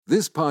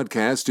This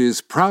podcast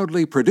is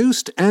proudly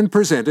produced and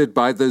presented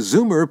by the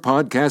Zoomer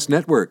Podcast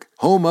Network,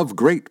 home of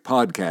great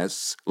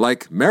podcasts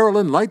like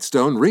Marilyn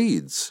Lightstone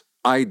Reads,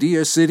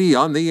 Idea City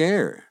on the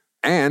Air,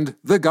 and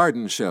The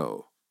Garden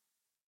Show.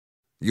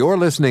 You're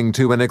listening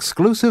to an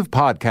exclusive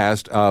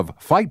podcast of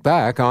Fight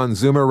Back on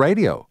Zoomer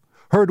Radio,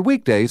 heard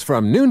weekdays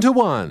from noon to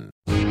 1.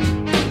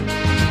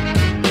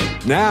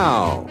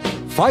 Now,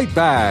 Fight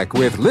Back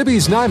with Libby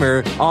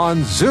Znaimer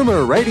on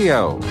Zoomer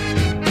Radio.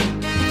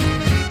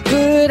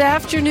 Good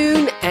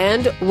afternoon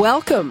and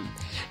welcome.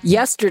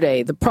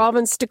 Yesterday, the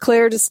province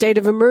declared a state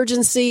of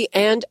emergency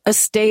and a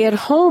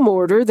stay-at-home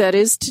order that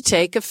is to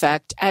take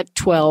effect at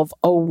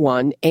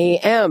 12:01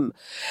 a.m.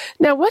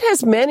 Now, what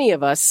has many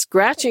of us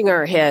scratching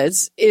our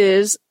heads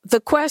is the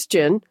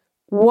question,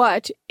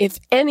 what, if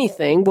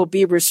anything, will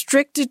be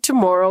restricted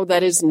tomorrow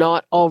that is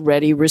not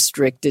already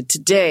restricted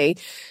today?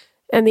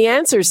 And the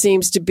answer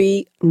seems to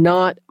be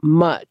not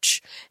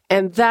much.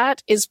 And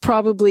that is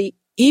probably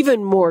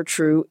even more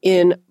true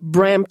in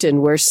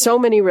Brampton, where so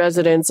many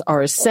residents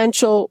are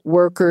essential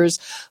workers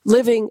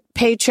living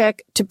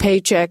paycheck to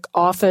paycheck,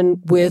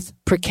 often with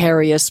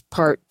precarious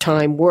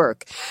part-time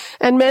work.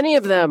 And many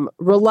of them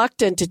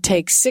reluctant to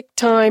take sick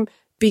time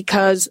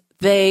because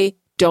they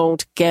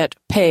don't get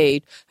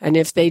paid. And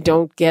if they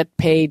don't get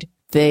paid,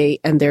 they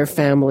and their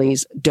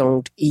families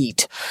don't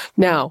eat.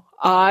 Now,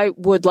 I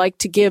would like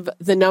to give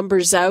the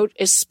numbers out,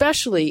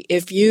 especially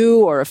if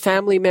you or a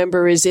family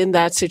member is in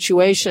that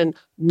situation,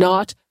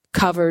 not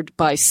covered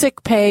by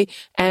sick pay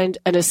and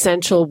an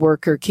essential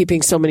worker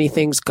keeping so many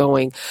things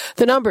going.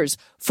 The numbers,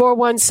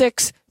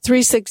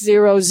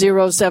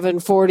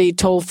 416-360-0740,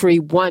 toll free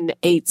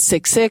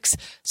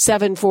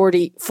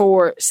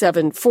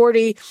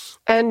 1-866-740-4740.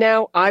 And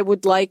now I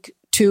would like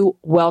to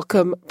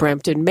welcome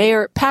Brampton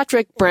Mayor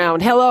Patrick Brown.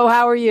 Hello,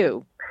 how are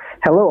you?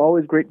 Hello,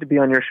 always great to be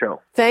on your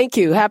show. Thank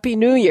you. Happy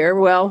New Year.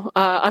 Well,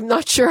 I'm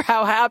not sure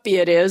how happy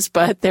it is,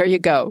 but there you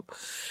go.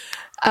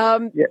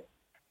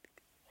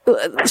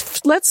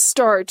 Let's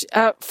start.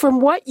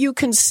 From what you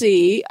can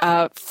see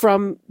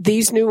from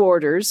these new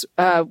orders,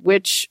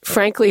 which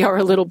frankly are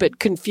a little bit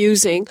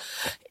confusing,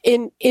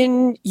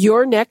 in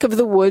your neck of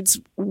the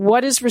woods,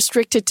 what is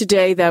restricted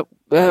today that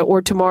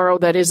or tomorrow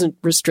that isn't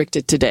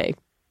restricted today?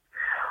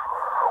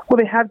 Well,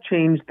 they have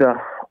changed the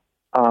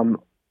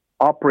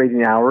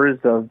operating hours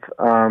of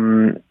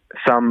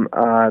some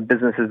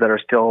businesses that are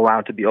still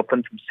allowed to be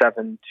open from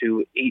 7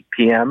 to 8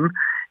 p.m.,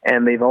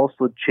 and they've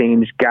also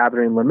changed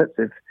gathering limits.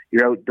 If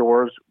you're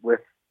outdoors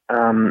with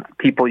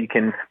people, you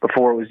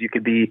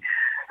could be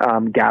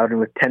gathering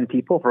with 10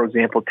 people. For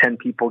example, 10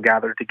 people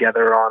gathered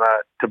together on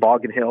a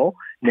toboggan hill.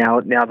 Now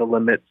the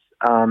limit's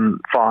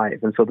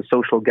 5, and so the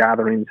social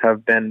gatherings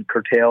have been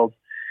curtailed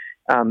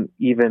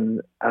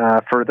even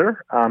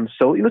further.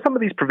 So some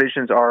of these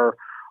provisions are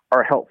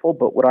helpful,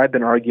 but what I've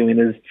been arguing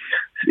is,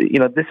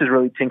 this is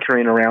really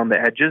tinkering around the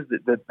edges.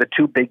 The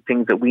two big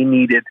things that we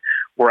needed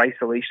were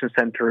isolation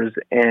centers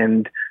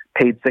and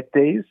paid sick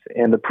days,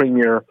 and the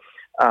Premier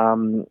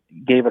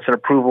gave us an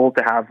approval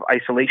to have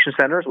isolation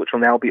centers, which will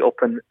now be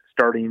open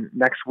starting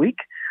next week.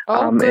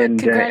 Oh, good.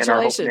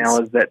 Congratulations. And our hope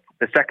now is that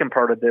the second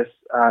part of this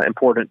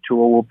important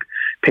tool,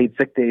 paid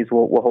sick days,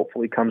 will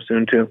hopefully come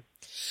soon too.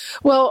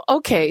 Well,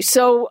 okay,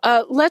 so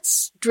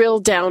let's drill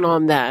down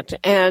on that.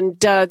 And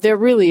there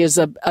really is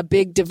a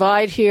big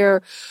divide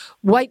here.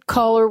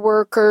 White-collar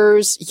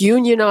workers,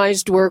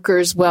 unionized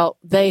workers, well,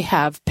 they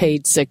have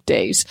paid sick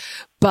days.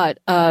 But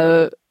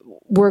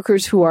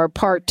workers who are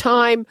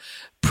part-time,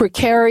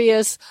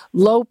 precarious,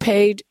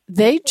 low-paid,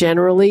 they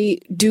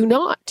generally do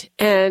not.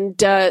 And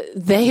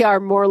they are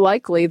more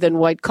likely than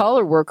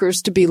white-collar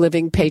workers to be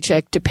living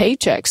paycheck to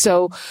paycheck.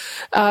 So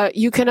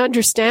you can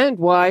understand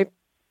why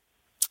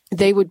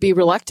they would be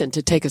reluctant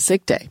to take a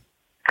sick day.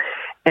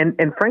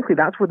 And frankly,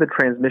 that's where the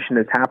transmission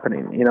is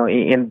happening.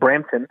 In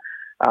Brampton,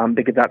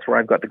 because that's where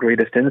I've got the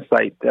greatest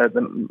insight.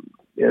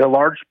 A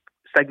large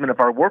segment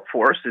of our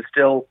workforce is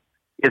still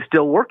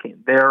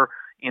working. They're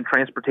in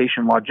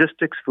transportation,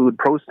 logistics, food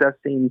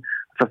processing,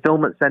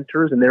 fulfillment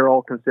centers, and they're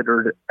all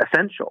considered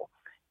essential.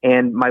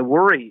 And my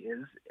worry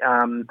is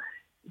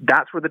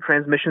that's where the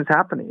transmission is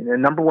happening. And the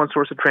number one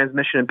source of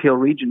transmission in Peel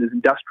Region is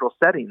industrial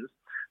settings.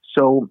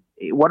 So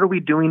what are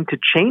we doing to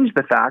change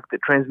the fact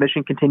that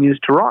transmission continues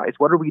to rise?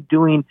 What are we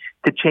doing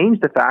to change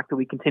the fact that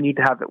we continue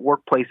to have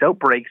workplace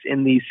outbreaks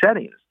in these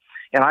settings?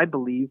 And I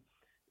believe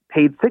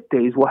paid sick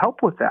days will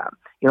help with that.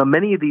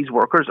 Many of these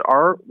workers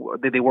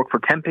they work for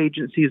temp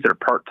agencies, they're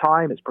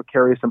part-time, it's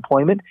precarious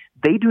employment.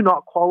 They do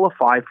not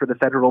qualify for the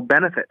federal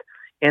benefit.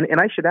 And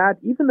I should add,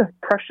 even the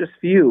precious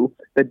few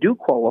that do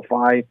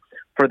qualify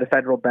for the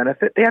federal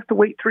benefit, they have to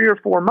wait 3 or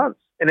 4 months.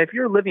 And if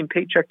you're living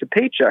paycheck to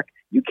paycheck,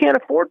 you can't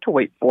afford to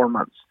wait 4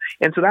 months.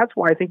 And so that's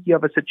why I think you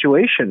have a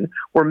situation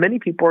where many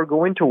people are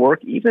going to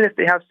work even if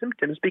they have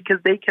symptoms because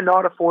they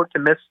cannot afford to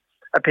miss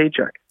a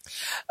paycheck.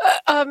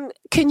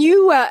 Can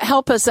you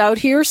help us out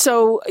here?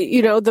 So,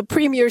 the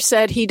Premier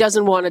said he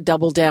doesn't want to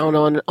double down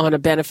on a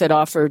benefit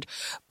offered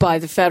by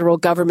the federal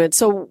government.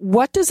 So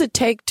what does it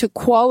take to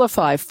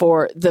qualify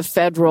for the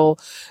federal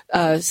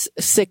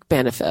sick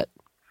benefit?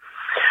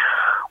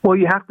 Well,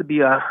 you have to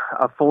be a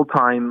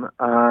full-time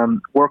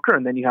worker,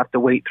 and then you have to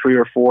wait 3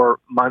 or 4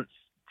 months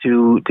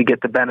to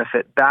get the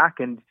benefit back,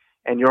 and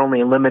you're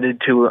only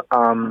limited to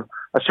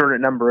a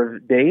certain number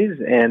of days,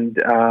 and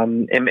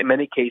in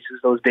many cases,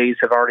 those days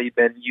have already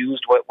been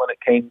used when it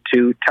came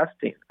to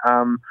testing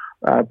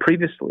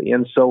previously,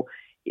 and so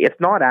it's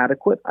not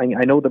adequate.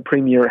 I know the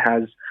Premier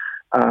has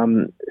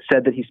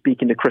said that he's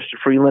speaking to Chrystia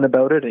Freeland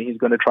about it, and he's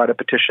going to try to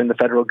petition the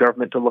federal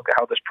government to look at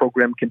how this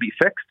program can be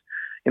fixed.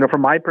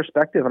 From my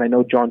perspective, and I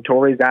know John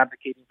Tory is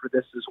advocating for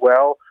this as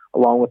well,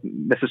 along with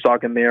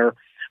Mississauga Mayor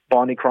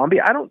Bonnie Crombie.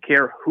 I don't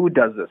care who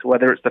does this,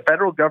 whether it's the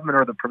federal government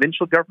or the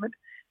provincial government.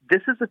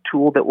 This is a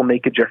tool that will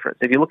make a difference.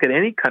 If you look at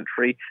any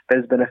country that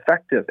has been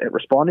effective at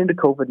responding to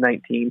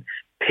COVID-19,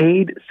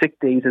 paid sick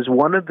days is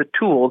one of the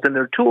tools in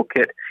their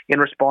toolkit in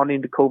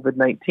responding to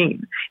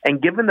COVID-19.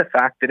 And given the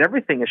fact that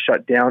everything is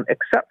shut down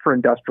except for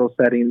industrial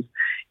settings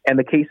and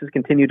the cases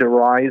continue to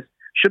rise,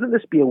 shouldn't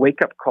this be a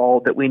wake-up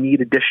call that we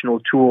need additional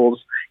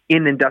tools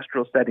in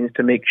industrial settings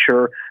to make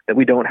sure that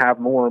we don't have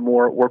more and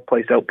more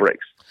workplace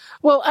outbreaks?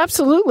 Well,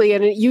 absolutely.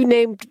 And you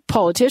named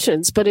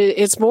politicians, but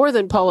it's more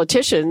than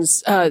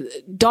politicians.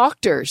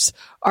 Doctors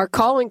are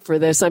calling for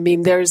this. I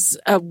mean, there's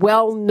a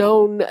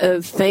well-known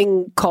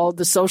thing called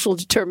the social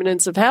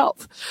determinants of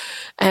health.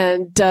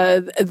 And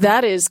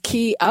that is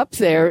key up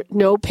there.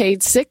 No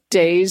paid sick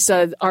days.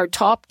 Our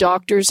top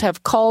doctors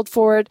have called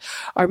for it.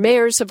 Our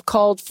mayors have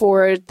called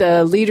for it.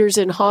 The leaders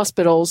in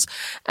hospitals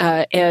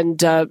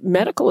and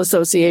medical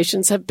associations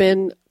have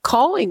been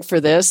calling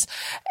for this.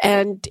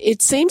 And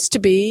it seems to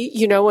be,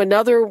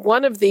 another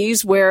one of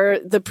these where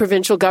the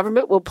provincial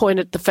government will point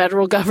at the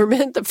federal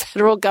government. The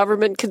federal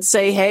government can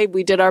say, hey,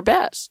 we did our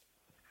best.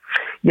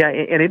 Yeah,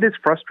 and it is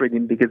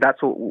frustrating because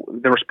that's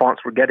what the response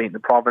we're getting. The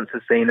province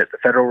is saying it's the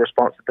federal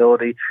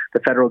responsibility. The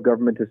federal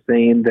government is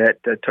saying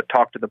that to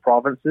talk to the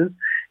provinces.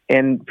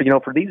 And,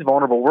 for these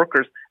vulnerable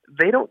workers,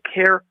 they don't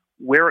care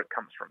where it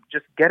comes from.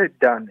 Just get it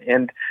done.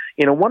 And,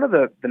 one of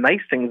the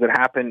nice things that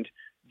happened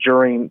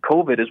during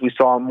COVID is we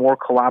saw more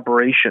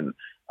collaboration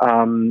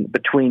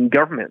between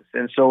governments.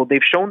 And so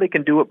they've shown they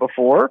can do it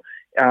before.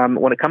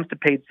 When it comes to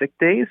paid sick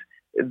days,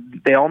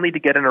 they all need to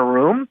get in a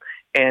room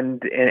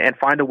and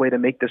find a way to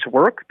make this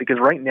work, because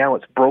right now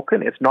it's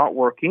broken, it's not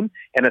working,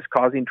 and it's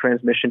causing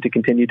transmission to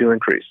continue to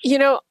increase.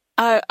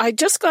 I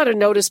just got a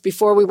notice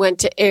before we went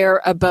to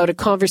air about a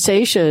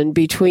conversation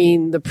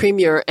between the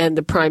Premier and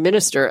the Prime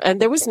Minister, and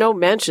there was no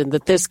mention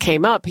that this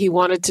came up. He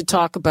wanted to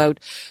talk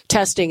about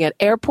testing at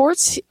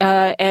airports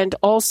and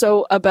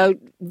also about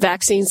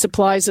vaccine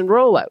supplies and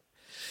rollout.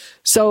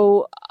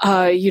 So,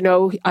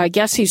 I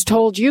guess he's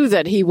told you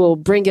that he will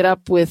bring it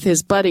up with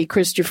his buddy,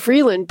 Chrystia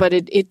Freeland, but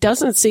it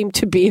doesn't seem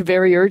to be a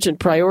very urgent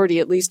priority,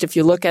 at least if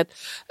you look at,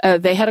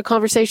 they had a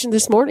conversation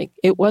this morning.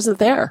 It wasn't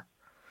there.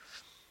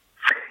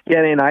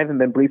 Yeah, and I haven't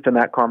been briefed on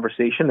that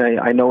conversation.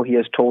 I know he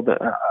has told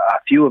a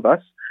few of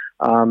us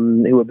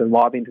who have been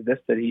lobbying to this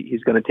that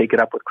he's going to take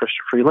it up with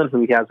Chrystia Freeland,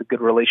 who he has a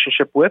good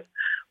relationship with.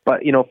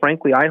 But,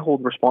 frankly, I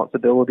hold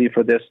responsibility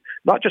for this,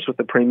 not just with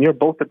the Premier,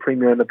 both the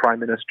Premier and the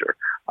Prime Minister.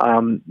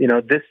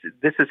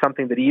 This is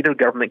something that either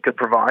government could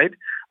provide,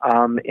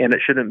 and it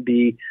shouldn't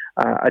be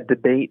a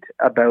debate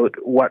about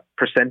what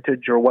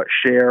percentage or what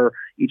share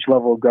each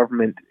level of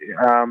government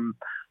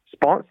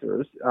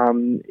sponsors.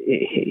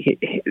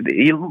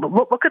 You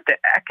look at the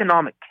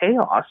economic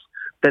chaos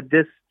that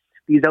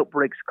these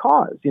outbreaks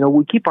cause.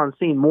 We keep on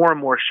seeing more and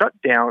more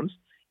shutdowns.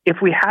 If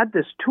we had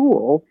this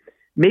tool,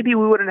 maybe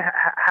we wouldn't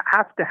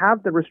have to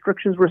have the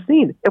restrictions we're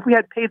seeing. If we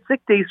had paid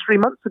sick days 3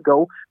 months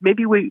ago,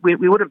 maybe we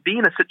wouldn't be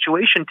in a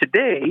situation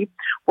today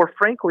where,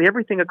 frankly,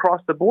 everything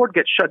across the board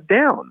gets shut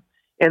down.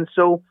 And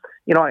so,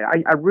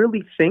 I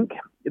really think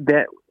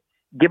that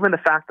given the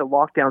fact that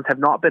lockdowns have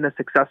not been as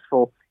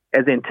successful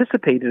as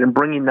anticipated in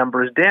bringing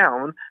numbers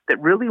down, that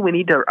really we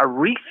need a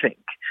rethink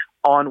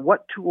on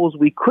what tools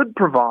we could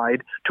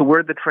provide to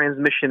where the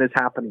transmission is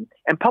happening.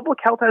 And public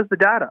health has the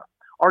data.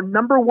 Our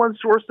number one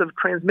source of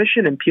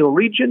transmission in Peel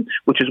Region,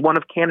 which is one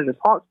of Canada's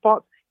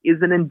hotspots, is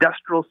in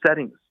industrial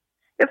settings.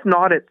 It's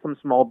not at some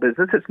small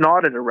business. It's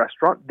not at a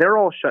restaurant. They're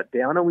all shut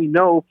down, and we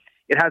know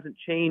it hasn't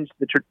changed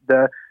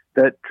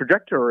the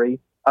trajectory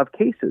of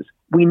cases.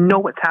 We know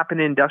what's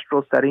happening in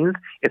industrial settings.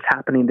 It's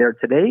happening there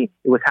today.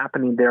 It was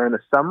happening there in the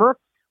summer.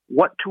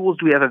 What tools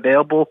do we have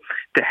available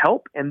to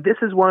help? And this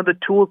is one of the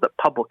tools that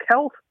public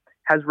health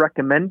has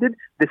recommended.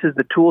 This is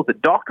the tool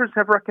that doctors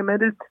have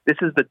recommended. This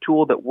is the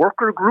tool that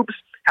worker groups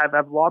have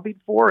lobbied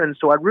for. And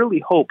so I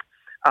really hope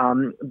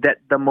that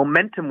the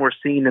momentum we're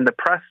seeing in the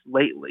press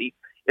lately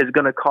is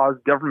going to cause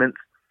governments,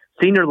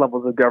 senior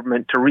levels of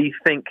government, to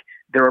rethink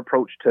their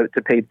approach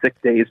to paid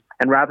sick days.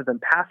 And rather than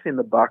passing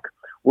the buck,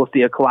 we'll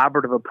see a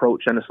collaborative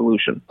approach and a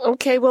solution.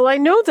 Okay, well, I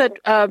know that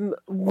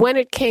when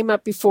it came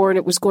up before and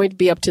it was going to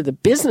be up to the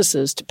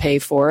businesses to pay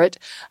for it,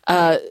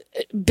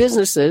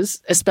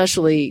 businesses,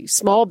 especially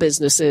small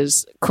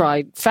businesses,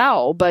 cried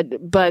foul,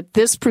 but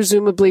this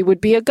presumably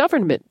would be a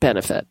government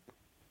benefit.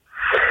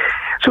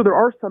 So there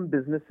are some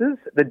businesses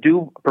that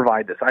do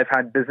provide this. I've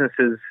had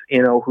businesses,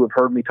 who have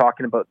heard me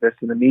talking about this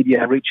in the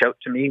media reach out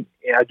to me.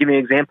 Give me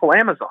an example,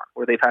 Amazon,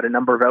 where they've had a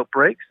number of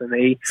outbreaks, and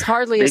they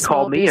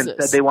called me and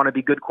said they want to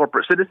be good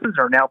corporate citizens,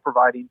 are now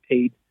providing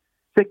paid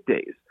sick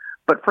days.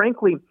 But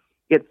frankly,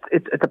 it's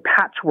a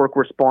patchwork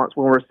response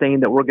when we're saying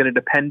that we're going to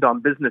depend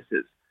on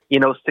businesses.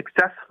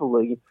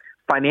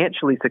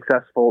 Financially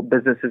successful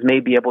businesses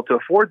may be able to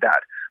afford that.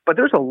 But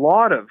there's a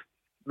lot of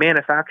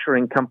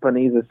manufacturing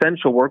companies,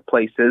 essential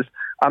workplaces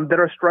that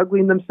are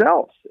struggling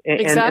themselves,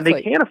 and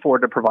they can't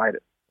afford to provide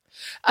it.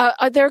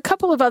 There are a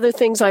couple of other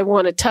things I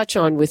want to touch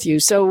on with you.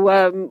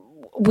 So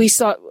we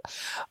saw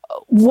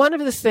one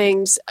of the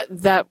things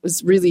that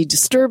was really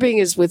disturbing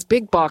is with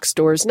big box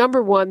stores.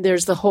 Number one,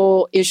 there's the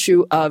whole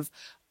issue of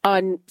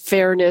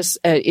unfairness.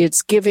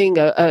 It's giving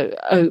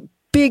a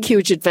big,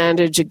 huge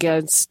advantage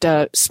against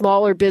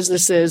smaller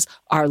businesses,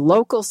 our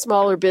local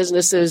smaller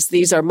businesses.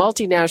 These are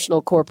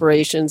multinational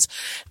corporations.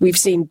 We've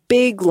seen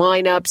big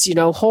lineups,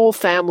 whole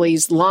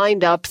families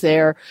lined up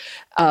there.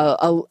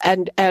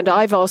 And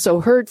I've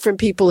also heard from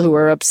people who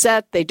are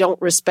upset. They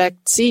don't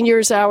respect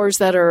seniors' hours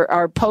that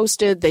are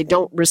posted. They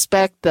don't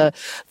respect the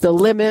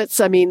limits.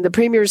 I mean, the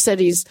Premier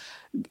said he's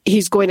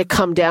going to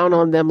come down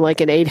on them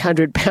like an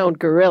 800-pound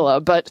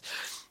gorilla, but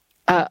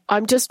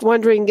I'm just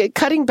wondering,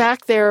 cutting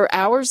back their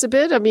hours a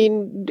bit, I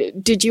mean,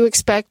 did you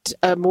expect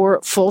a more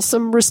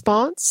fulsome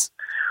response?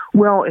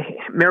 Well,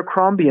 Mayor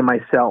Crombie and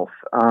myself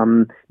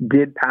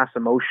did pass a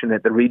motion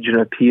at the Region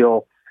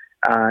Appeal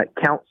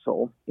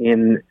Council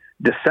in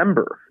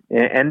December.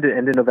 End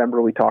of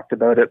November, we talked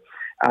about it,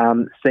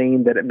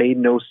 saying that it made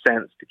no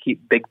sense to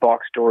keep big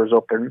box stores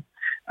open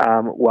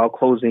while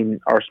closing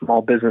our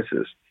small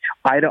businesses.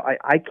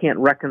 I can't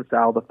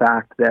reconcile the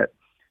fact that,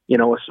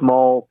 a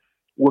small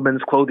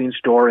women's clothing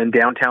store in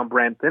downtown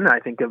Brampton, I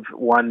think of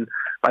one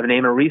by the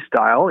name of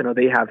Restyle,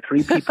 they have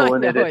 3 people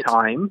in it at a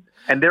time,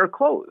 and they're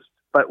closed.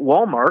 But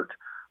Walmart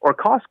or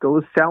Costco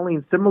is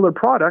selling similar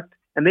product,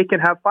 and they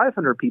can have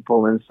 500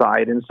 people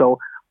inside. And so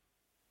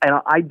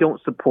I don't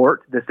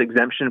support this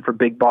exemption for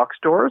big box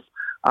stores.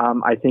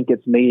 I think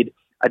it's made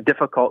a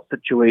difficult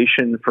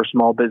situation for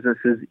small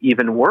businesses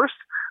even worse.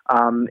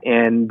 I know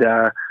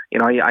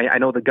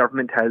the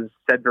government has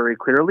said very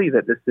clearly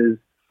that this is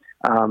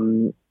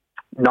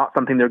not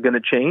something they're going to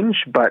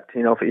change, but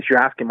if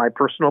you're asking my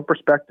personal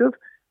perspective,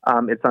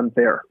 it's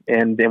unfair.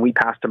 And we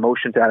passed a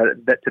motion to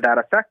that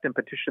effect and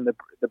petitioned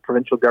the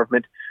provincial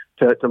government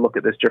to look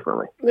at this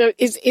differently.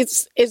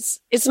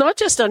 It's not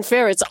just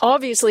unfair; it's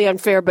obviously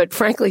unfair. But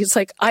frankly, it's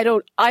like I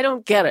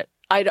don't get it.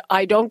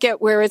 I don't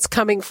get where it's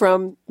coming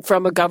from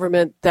a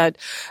government that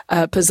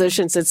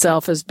positions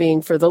itself as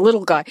being for the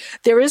little guy.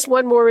 There is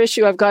one more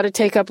issue I've got to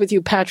take up with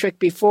you, Patrick,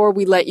 before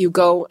we let you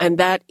go, and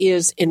that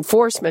is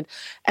enforcement.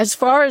 As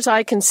far as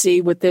I can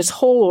see with this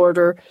whole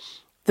order,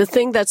 the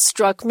thing that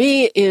struck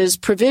me is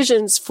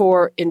provisions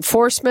for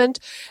enforcement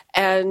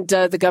and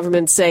the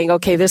government saying,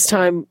 okay, this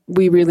time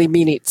we really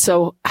mean it.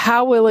 So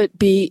how will it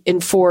be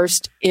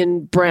enforced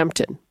in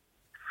Brampton?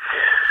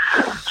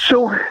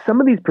 So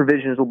some of these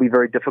provisions will be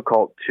very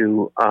difficult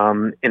to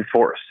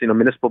enforce.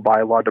 Municipal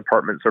bylaw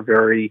departments are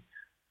very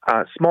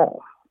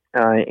small.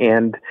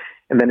 And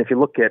then if you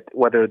look at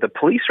whether the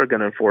police are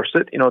going to enforce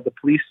it, the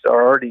police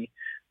are already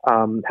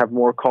have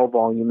more call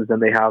volumes than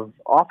they have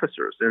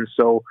officers. And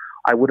so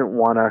I wouldn't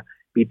want to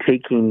be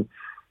taking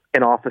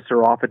an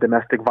officer off a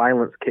domestic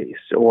violence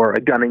case or a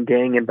gun and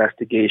gang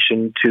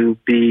investigation to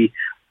be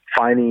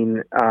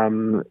fining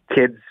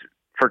kids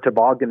for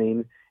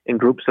tobogganing in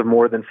groups of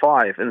more than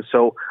 5. And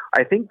so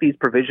I think these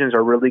provisions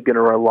are really going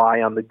to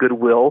rely on the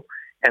goodwill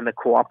and the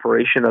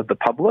cooperation of the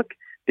public,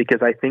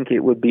 because I think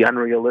it would be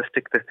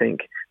unrealistic to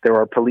think there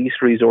are police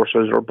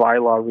resources or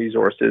bylaw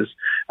resources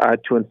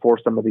to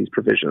enforce some of these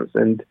provisions.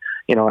 And,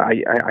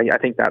 I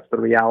think that's the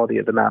reality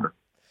of the matter.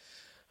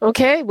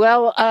 Okay,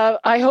 well,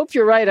 I hope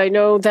you're right. I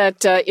know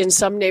that in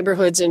some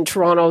neighborhoods in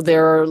Toronto,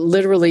 there are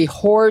literally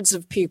hordes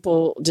of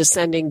people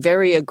descending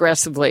very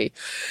aggressively.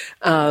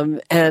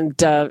 And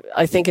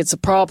I think it's a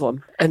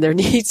problem, and there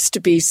needs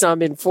to be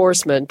some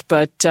enforcement,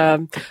 but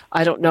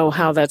I don't know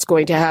how that's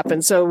going to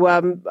happen. So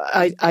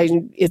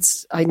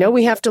I know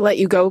we have to let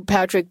you go,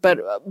 Patrick, but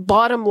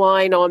bottom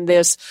line on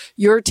this,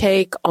 your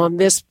take on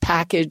this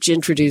package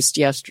introduced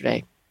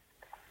yesterday.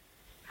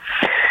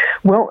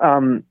 Well,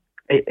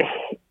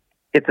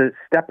 it's a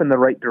step in the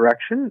right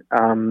direction,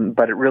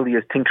 but it really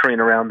is tinkering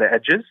around the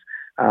edges.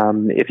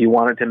 If you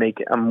wanted to make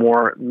a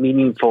more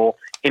meaningful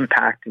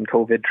impact in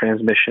COVID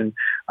transmission,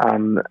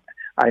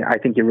 I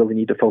think you really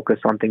need to focus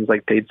on things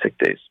like paid sick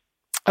days.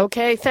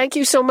 Okay. Thank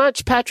you so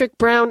much, Patrick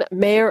Brown,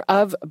 Mayor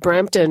of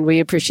Brampton. We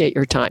appreciate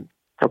your time.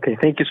 Okay,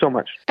 thank you so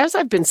much. As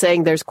I've been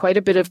saying, there's quite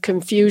a bit of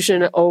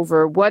confusion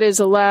over what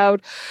is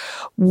allowed,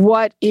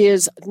 what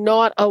is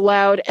not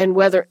allowed, and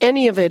whether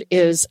any of it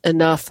is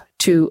enough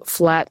to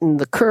flatten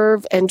the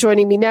curve. And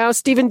joining me now,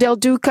 Stephen Del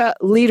Duca,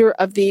 leader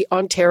of the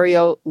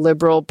Ontario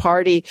Liberal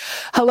Party.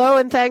 Hello,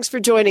 and thanks for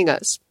joining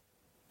us.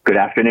 Good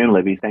afternoon,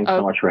 Libby. Thanks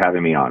so much for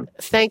having me on.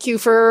 Thank you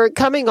for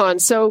coming on.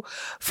 So,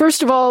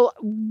 first of all,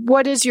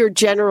 what is your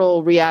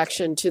general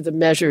reaction to the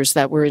measures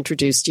that were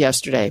introduced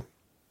yesterday?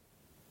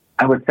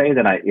 I would say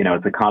that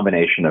it's a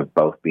combination of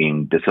both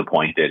being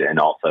disappointed and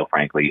also,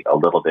 frankly, a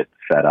little bit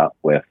fed up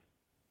with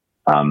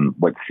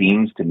what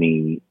seems to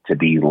me to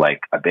be like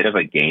a bit of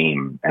a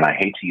game. And I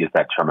hate to use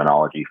that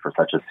terminology for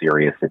such a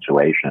serious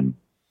situation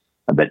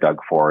that Doug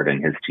Ford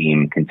and his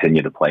team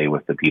continue to play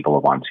with the people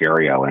of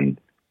Ontario. And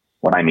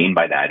what I mean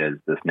by that is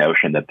this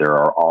notion that there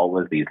are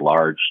always these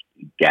large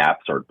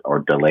gaps or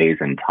delays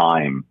in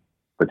time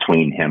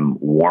between him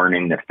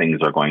warning that things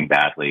are going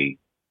badly,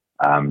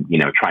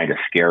 trying to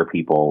scare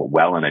people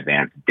well in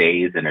advance,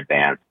 days in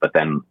advance, but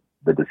then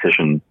the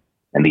decision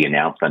and the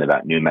announcement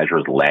about new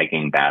measures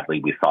lagging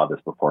badly. We saw this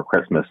before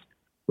Christmas.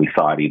 We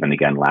saw it even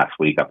again last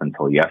week up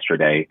until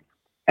yesterday.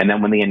 And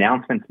then when the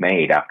announcement's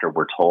made after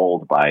we're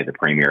told by the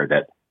Premier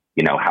that,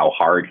 how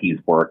hard he's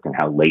worked and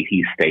how late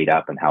he stayed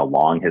up and how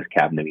long his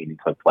cabinet meeting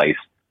took place,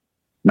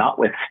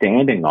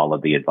 notwithstanding all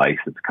of the advice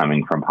that's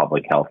coming from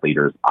public health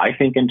leaders, I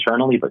think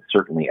internally, but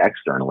certainly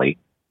externally,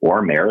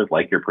 or mayors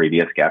like your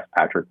previous guest,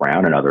 Patrick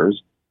Brown and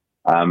others,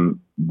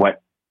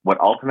 what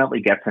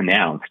ultimately gets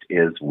announced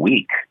is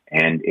weak,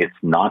 and it's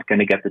not going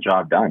to get the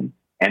job done.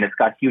 And it's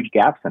got huge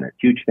gaps in it,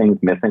 huge things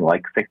missing,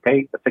 like sick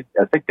days.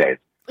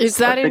 Is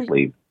that,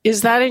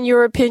 in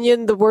your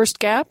opinion, the worst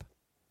gap?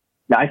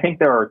 Now, I think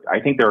there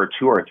are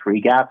two or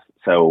three gaps.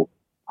 So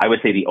I would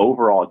say the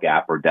overall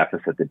gap or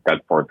deficit that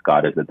Doug Ford's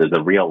got is that there's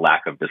a real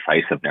lack of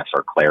decisiveness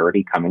or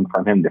clarity coming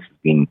from him. This has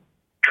been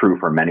true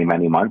for many,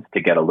 many months.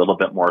 To get a little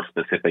bit more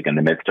specific in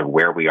the midst of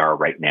where we are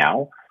right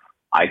now,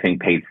 I think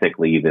paid sick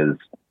leave is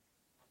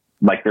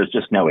there's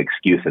just no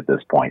excuse at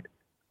this point.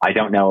 I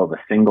don't know of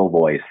a single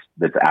voice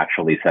that's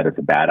actually said it's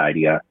a bad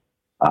idea.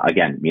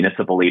 Again,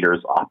 municipal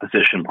leaders,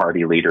 opposition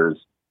party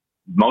leaders,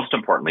 most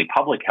importantly,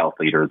 public health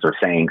leaders are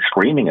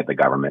screaming at the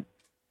government,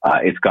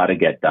 it's got to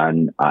get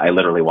done. I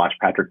literally watched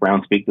Patrick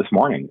Brown speak this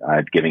morning,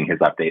 giving his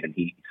update, and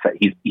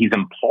he's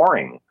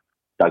imploring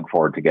Doug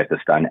Ford to get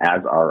this done,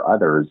 as are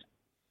others.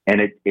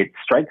 And it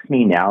strikes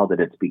me now that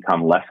it's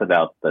become less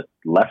about the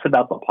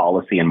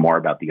policy and more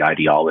about the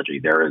ideology.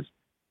 There is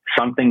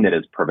something that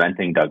is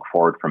preventing Doug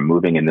Ford from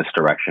moving in this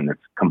direction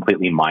that's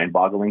completely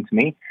mind-boggling to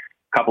me.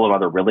 A couple of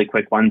other really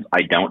quick ones.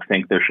 I don't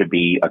think there should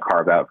be a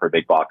carve-out for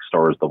big box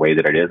stores the way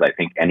that it is. I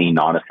think any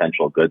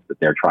non-essential goods that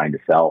they're trying to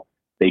sell,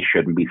 they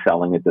shouldn't be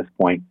selling at this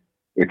point.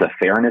 It's a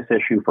fairness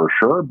issue for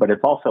sure, but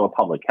it's also a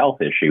public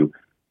health issue.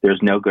 There's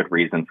no good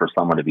reason for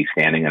someone to be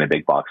standing in a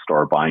big box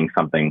store buying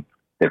something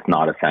that's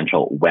not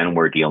essential when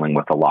we're dealing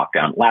with a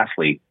lockdown.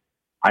 Lastly,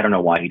 I don't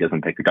know why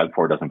Doug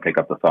Ford doesn't pick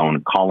up the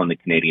phone, call in the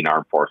Canadian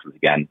Armed Forces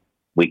again.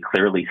 We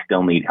clearly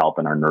still need help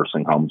in our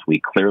nursing homes. We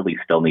clearly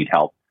still need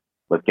help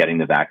with getting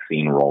the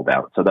vaccine rolled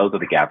out. So those are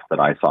the gaps that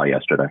I saw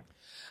yesterday.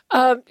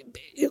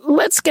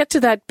 Let's get to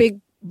that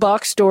big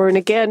box store. And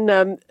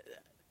again,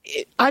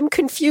 I'm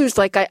confused.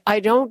 I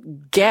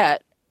don't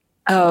get,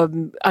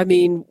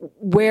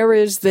 where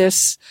does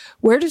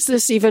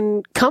this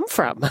even come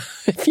from?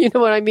 If you know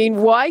what I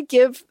mean, why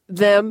give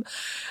them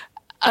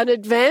an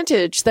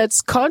advantage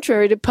that's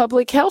contrary to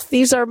public health?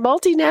 These are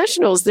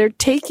multinationals. They're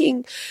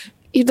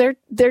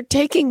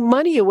taking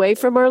money away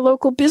from our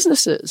local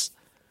businesses.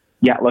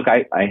 Yeah, look,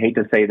 I hate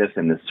to say this,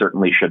 and this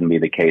certainly shouldn't be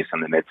the case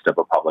in the midst of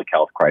a public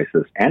health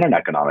crisis and an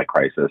economic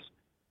crisis.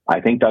 I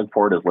think Doug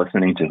Ford is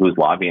listening to who's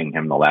lobbying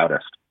him the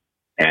loudest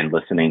and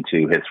listening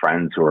to his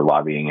friends who are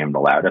lobbying him the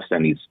loudest,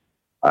 and he's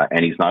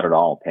not at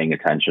all paying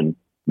attention,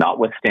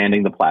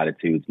 notwithstanding the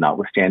platitudes,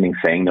 notwithstanding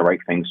saying the right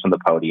things from the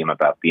podium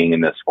about being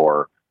in this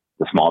for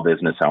the small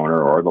business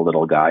owner or the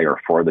little guy or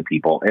for the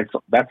people.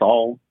 That's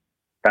all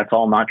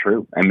not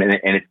true. I mean,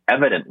 and it's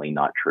evidently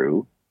not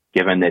true,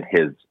 given that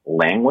his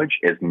language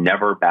is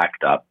never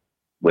backed up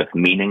with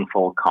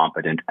meaningful,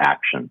 competent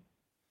action.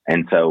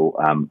 And so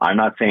I'm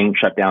not saying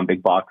shut down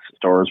big box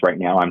stores right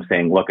now. I'm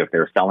saying, look, if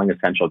they're selling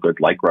essential goods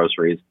like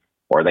groceries,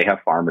 or they have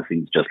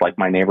pharmacies, just like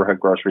my neighborhood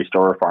grocery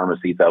store or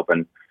pharmacies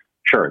open,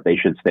 sure, they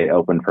should stay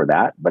open for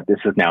that. But this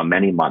is now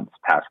many months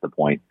past the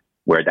point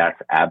where that's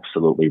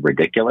absolutely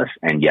ridiculous.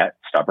 And yet,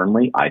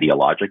 stubbornly,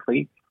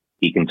 ideologically,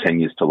 he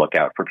continues to look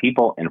out for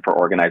people and for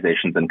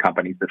organizations and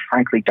companies that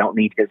frankly don't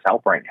need his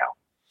help right now.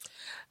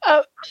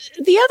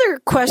 The other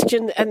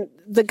question, and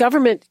the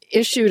government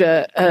issued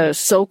a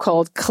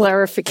so-called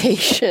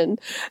clarification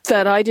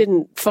that I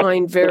didn't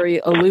find very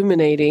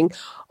illuminating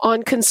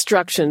on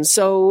construction.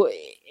 So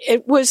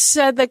it was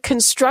said that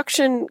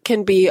construction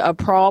can be a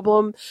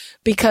problem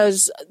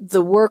because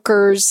the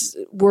workers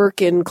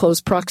work in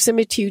close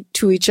proximity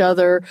to each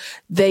other.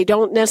 They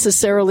don't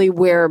necessarily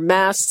wear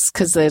masks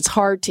because it's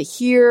hard to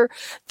hear.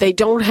 They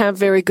don't have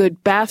very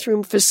good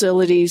bathroom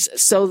facilities.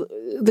 So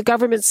the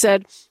government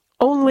said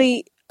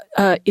only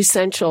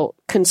essential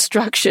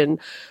construction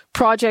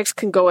projects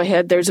can go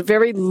ahead. There's a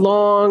very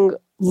long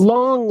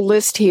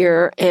list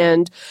here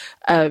and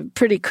a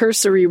pretty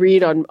cursory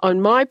read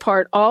on my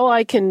part. All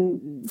I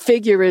can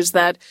figure is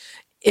that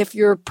if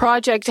your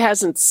project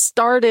hasn't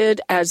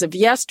started as of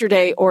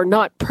yesterday or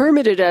not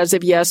permitted as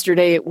of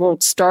yesterday, it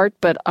won't start,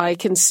 but I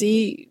can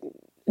see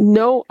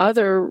no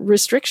other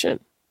restriction.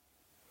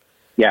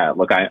 Yeah,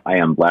 look, I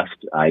am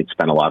blessed. I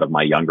spent a lot of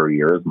my younger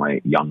years, my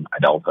young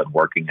adulthood,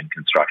 working in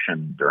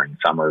construction during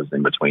summers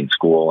in between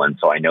school, and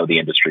so I know the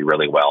industry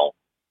really well.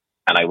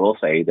 And I will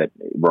say that,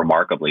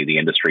 remarkably, the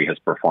industry has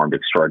performed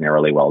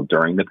extraordinarily well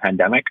during the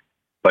pandemic.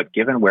 But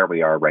given where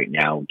we are right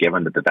now,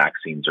 given that the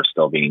vaccines are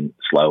still being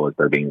slow as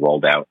they're being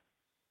rolled out,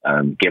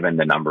 given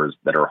the numbers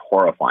that are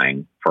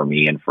horrifying for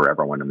me and for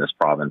everyone in this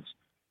province,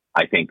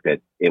 I think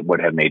that it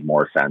would have made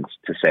more sense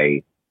to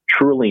say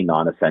truly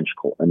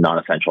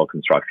non-essential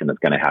construction is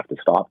going to have to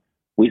stop.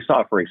 We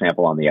saw, for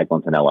example, on the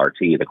Eglinton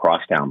LRT, the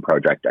Crosstown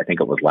project, I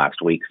think it was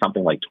last week,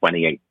 something like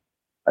 28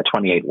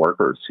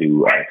 workers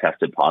who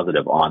tested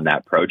positive on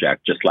that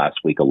project just last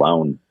week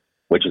alone,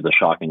 which is a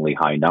shockingly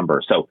high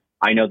number. So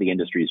I know the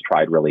industry's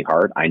tried really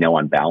hard. I know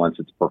on balance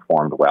it's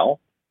performed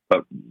well,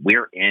 but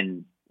we're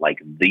in like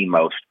the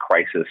most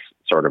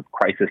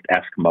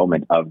crisis-esque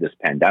moment of this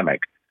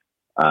pandemic.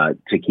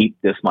 To keep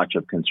this much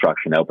of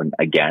construction open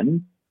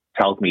again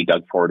tells me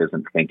Doug Ford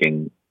isn't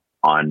thinking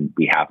on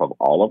behalf of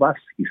all of us.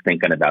 He's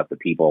thinking about the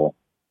people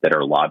that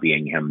are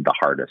lobbying him the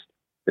hardest,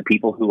 the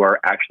people who are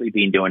actually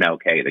doing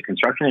okay. The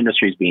construction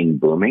industry's been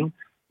booming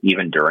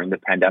even during the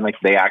pandemic.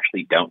 They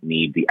actually don't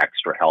need the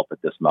extra help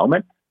at this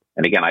moment.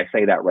 And again, I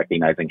say that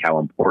recognizing how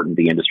important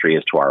the industry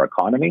is to our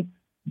economy,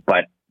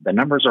 but the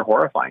numbers are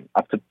horrifying,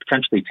 up to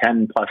potentially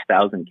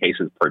 10,000+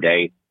 cases per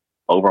day,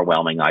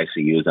 overwhelming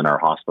ICUs in our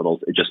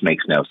hospitals. It just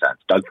makes no sense.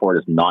 Doug Ford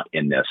is not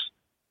in this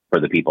for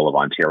the people of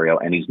Ontario,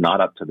 and he's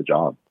not up to the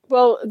job.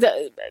 Well,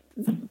 the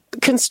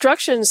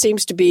construction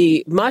seems to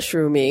be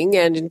mushrooming,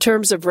 and in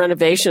terms of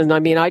renovation, I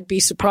mean, I'd be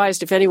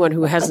surprised if anyone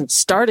who hasn't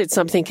started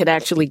something could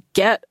actually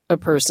get a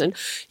person.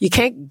 You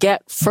can't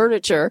get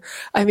furniture.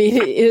 I mean,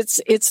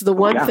 it's the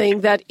one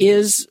thing that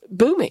is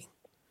booming.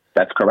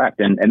 That's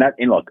correct. And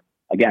look,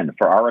 again,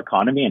 for our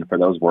economy and for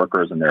those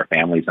workers and their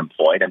families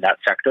employed in that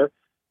sector,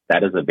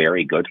 that is a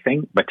very good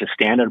thing. But to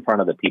stand in front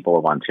of the people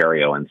of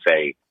Ontario and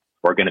say,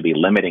 we're going to be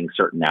limiting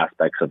certain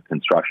aspects of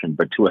construction,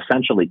 but to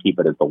essentially keep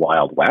it as the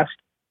Wild West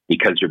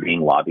because you're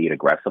being lobbied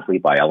aggressively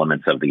by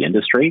elements of the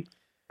industry,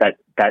 that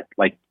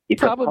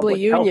it's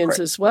probably unions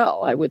as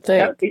well, I would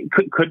think. Yeah,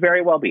 it could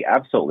very well be.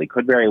 Absolutely.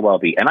 Could very well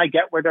be. And I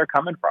get where they're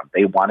coming from.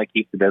 They want to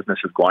keep the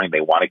businesses going.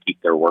 They want to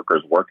keep their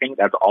workers working.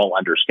 That's all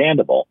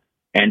understandable.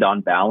 And on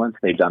balance,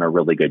 they've done a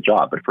really good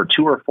job. But for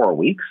 2 or 4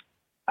 weeks,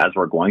 as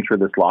we're going through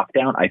this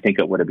lockdown, I think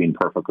it would have been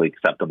perfectly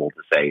acceptable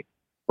to say,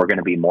 we're going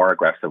to be more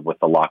aggressive with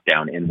the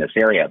lockdown in this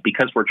area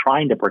because we're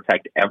trying to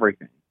protect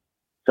everything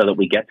so that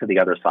we get to the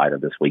other side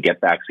of this. We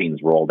get vaccines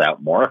rolled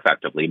out more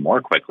effectively,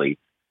 more quickly,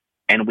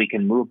 and we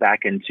can move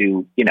back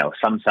into,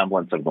 some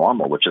semblance of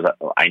normal, which is,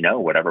 I know,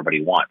 what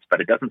everybody wants.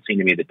 But it doesn't seem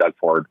to me that Doug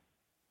Ford,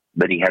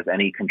 that he has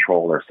any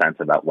control or sense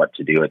about what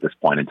to do at this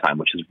point in time,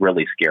 which is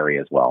really scary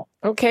as well.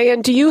 Okay.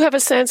 And do you have a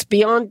sense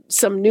beyond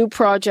some new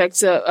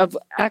projects of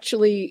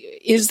actually,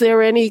 is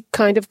there any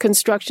kind of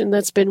construction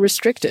that's been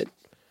restricted?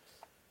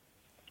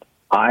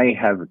 I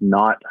have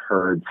not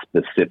heard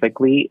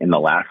specifically in the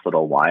last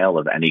little while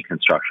of any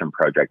construction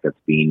project that's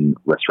been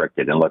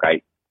restricted. And look,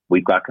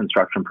 we've got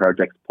construction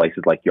projects,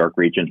 places like York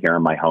Region here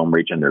in my home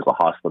region. There's a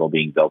hospital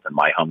being built in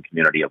my home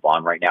community of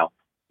Vaughan right now.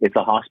 It's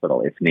a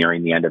hospital. It's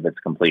nearing the end of its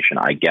completion.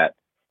 I get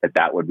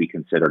that would be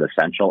considered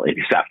essential. It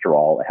is, after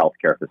all, a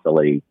healthcare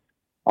facility,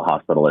 a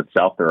hospital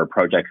itself. There are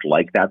projects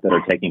like that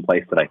are taking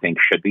place that I think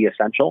should be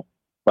essential.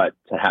 But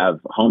to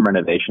have home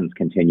renovations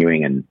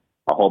continuing and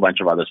a whole bunch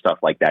of other stuff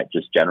like that,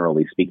 just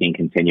generally speaking,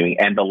 continuing,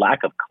 and the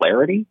lack of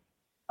clarity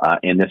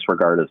in this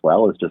regard as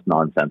well is just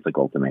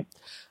nonsensical to me.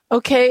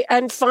 Okay,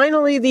 and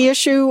finally, the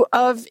issue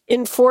of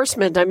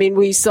enforcement. I mean,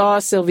 we saw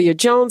Sylvia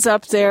Jones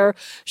up there.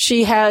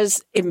 She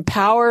has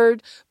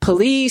empowered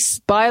police,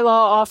 bylaw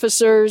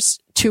officers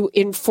to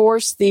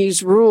enforce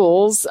these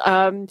rules.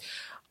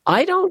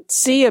 I don't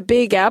see a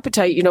big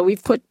appetite.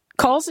 We've put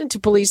calls into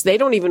police. They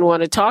don't even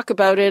want to talk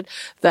about it.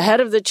 The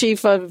head of the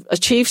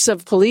chiefs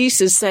of police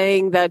is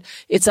saying that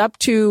it's up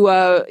to,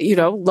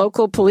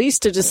 local police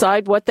to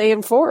decide what they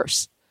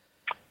enforce.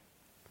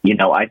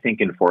 I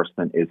think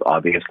enforcement is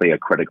obviously a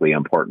critically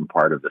important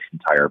part of this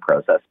entire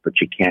process, but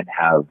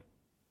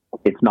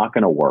it's not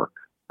going to work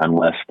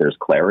unless there's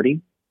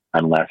clarity,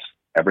 unless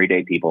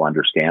everyday people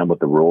understand what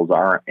the rules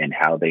are and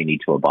how they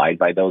need to abide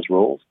by those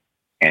rules.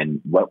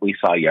 And what we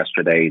saw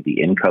yesterday, the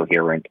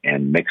incoherent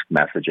and mixed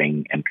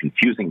messaging and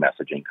confusing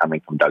messaging coming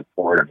from Doug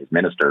Ford and his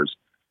ministers,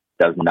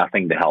 does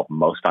nothing to help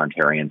most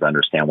Ontarians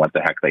understand what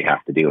the heck they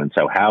have to do. And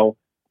so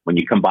when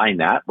you combine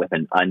that with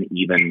an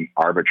uneven,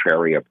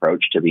 arbitrary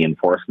approach to the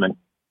enforcement,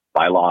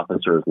 bylaw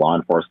officers, law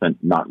enforcement,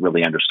 not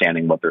really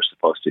understanding what they're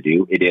supposed to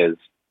do,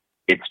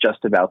 it's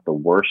just about the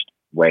worst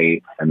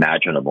way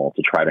imaginable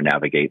to try to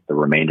navigate the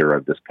remainder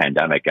of this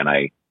pandemic. And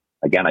I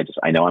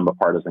know I'm a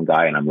partisan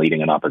guy and I'm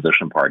leading an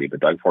opposition party, but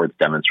Doug Ford's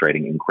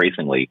demonstrating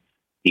increasingly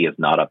he is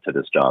not up to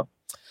this job.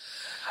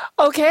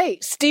 Okay,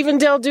 Stephen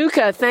Del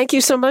Duca, thank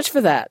you so much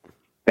for that.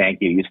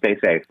 Thank you. You stay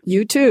safe.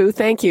 You too.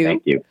 Thank you.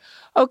 Thank you.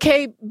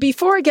 Okay,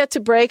 before I get to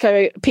break,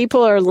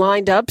 people are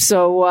lined up,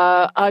 so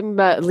I'm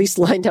at least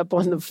lined up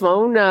on the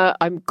phone.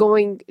 I'm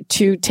going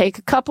to take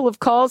a couple of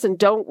calls, and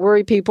don't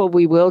worry, people,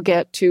 we will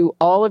get to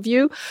all of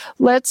you.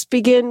 Let's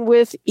begin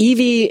with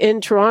Evie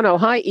in Toronto.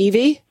 Hi,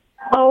 Evie.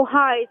 Oh,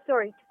 hi.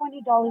 Sorry,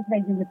 $20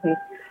 raising the please.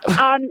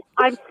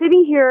 I'm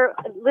sitting here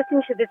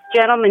listening to this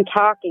gentleman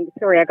talking.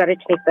 Sorry, I got to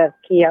take the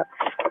key out.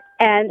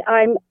 And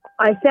I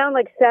sound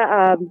like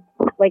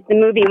the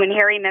movie When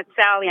Harry Met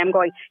Sally. I'm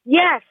going,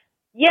 yes.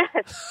 Yes,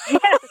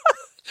 yes,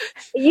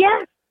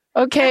 yes.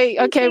 Okay,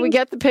 we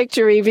get the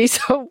picture, Evie.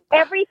 So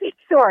everything.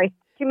 Sorry,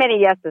 too many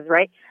yeses,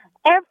 right?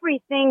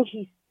 Everything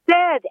he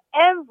said,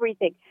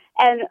 everything.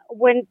 And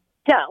when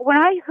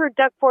I heard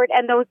Doug Ford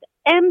and those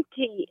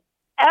empty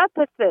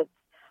epithets,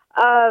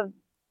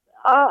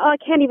 I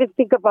can't even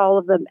think of all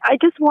of them. I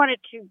just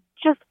wanted to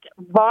just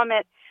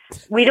vomit.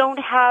 We don't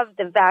have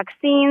the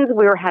vaccines.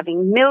 We were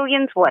having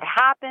millions. What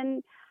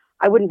happened?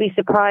 I wouldn't be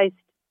surprised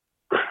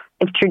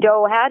if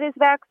Trudeau had his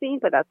vaccine,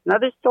 but that's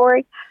another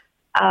story.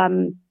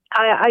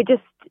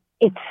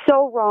 It's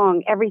so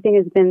wrong. Everything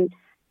has been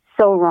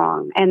so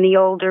wrong. And the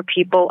older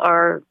people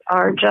are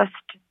just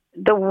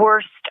the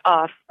worst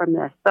off from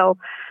this. So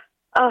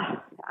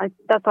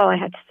that's all I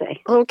had to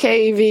say.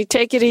 Okay, Evie,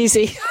 take it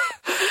easy.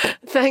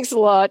 Thanks a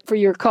lot for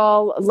your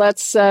call.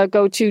 Let's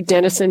go to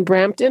Dennis in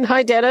Brampton.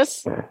 Hi,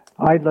 Dennis.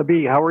 Hi,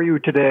 Libby. How are you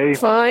today?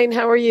 Fine.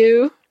 How are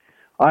you?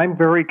 I'm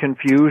very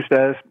confused,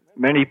 as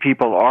many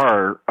people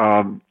are.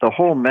 The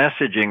whole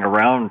messaging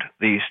around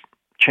these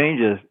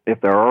changes,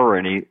 if there are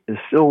any, is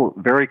still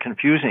very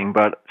confusing.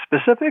 But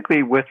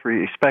specifically with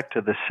respect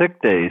to the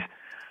sick days,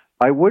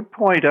 I would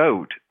point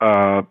out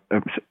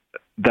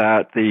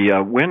that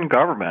the Wynne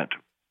government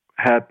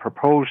had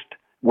proposed,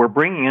 we're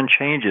bringing in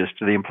changes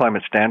to the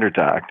Employment Standards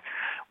Act,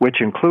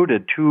 which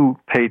included 2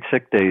 paid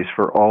sick days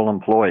for all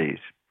employees.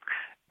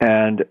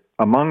 And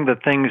among the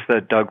things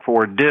that Doug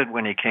Ford did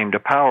when he came to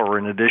power,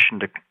 in addition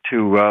to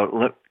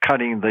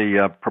cutting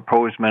the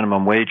proposed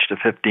minimum wage to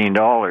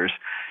 $15,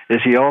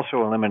 is he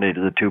also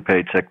eliminated the 2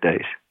 paid sick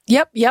days.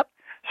 Yep.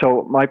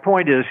 So my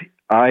point is,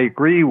 I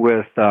agree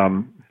with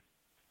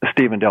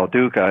Stephen Del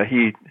Duca.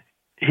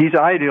 He's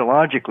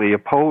ideologically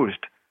opposed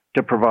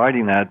to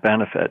providing that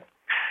benefit.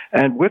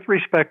 And with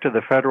respect to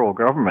the federal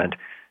government,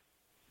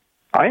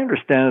 I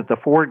understand that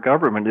the Ford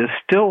government is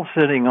still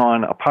sitting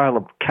on a pile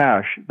of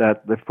cash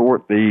that the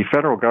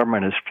federal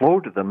government has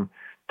flowed to them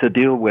to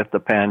deal with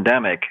the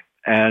pandemic.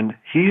 And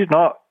he's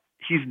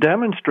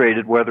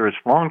demonstrated, whether it's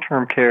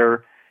long-term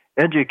care,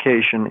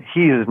 education,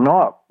 he is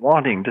not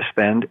wanting to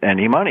spend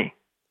any money.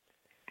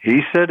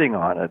 He's sitting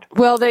on it.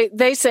 Well,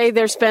 they say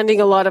they're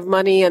spending a lot of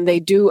money, and they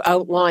do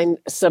outline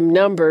some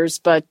numbers.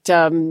 But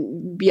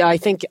I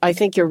think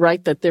you're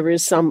right that there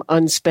is some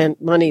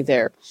unspent money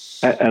there.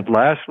 And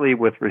lastly,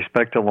 with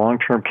respect to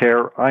long-term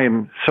care, I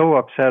am so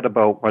upset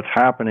about what's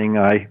happening.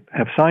 I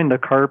have signed the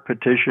CARB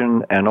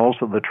petition and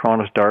also the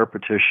Toronto Star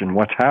petition.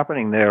 What's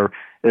happening there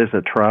is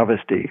a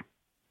travesty.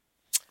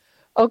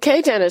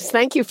 Okay, Dennis,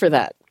 thank you for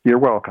that. You're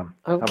welcome.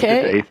 Okay. Have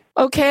a good day.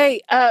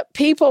 Okay,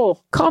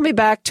 people, call me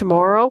back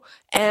tomorrow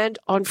and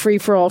on Free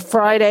for All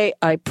Friday.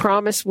 I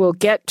promise we'll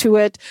get to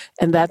it,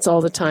 and that's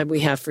all the time we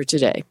have for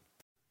today.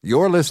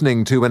 You're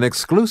listening to an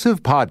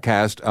exclusive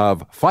podcast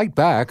of Fight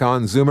Back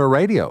on Zoomer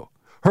Radio,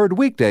 heard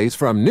weekdays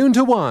from noon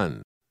to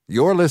 1.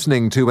 You're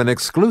listening to an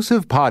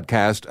exclusive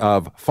podcast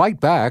of Fight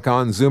Back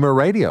on Zoomer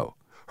Radio,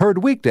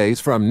 heard weekdays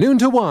from noon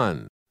to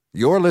 1.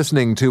 You're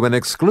listening to an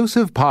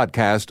exclusive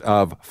podcast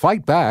of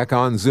Fight Back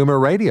on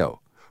Zoomer Radio,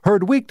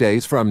 heard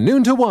weekdays from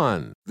noon to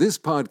 1. This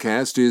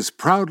podcast is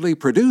proudly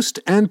produced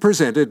and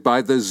presented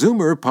by the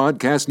Zoomer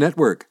Podcast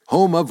Network,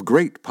 home of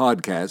great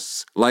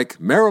podcasts like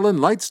Marilyn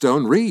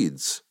Lightstone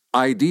Reads,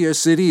 Idea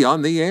City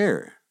on the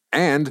Air,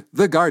 and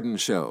The Garden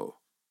Show.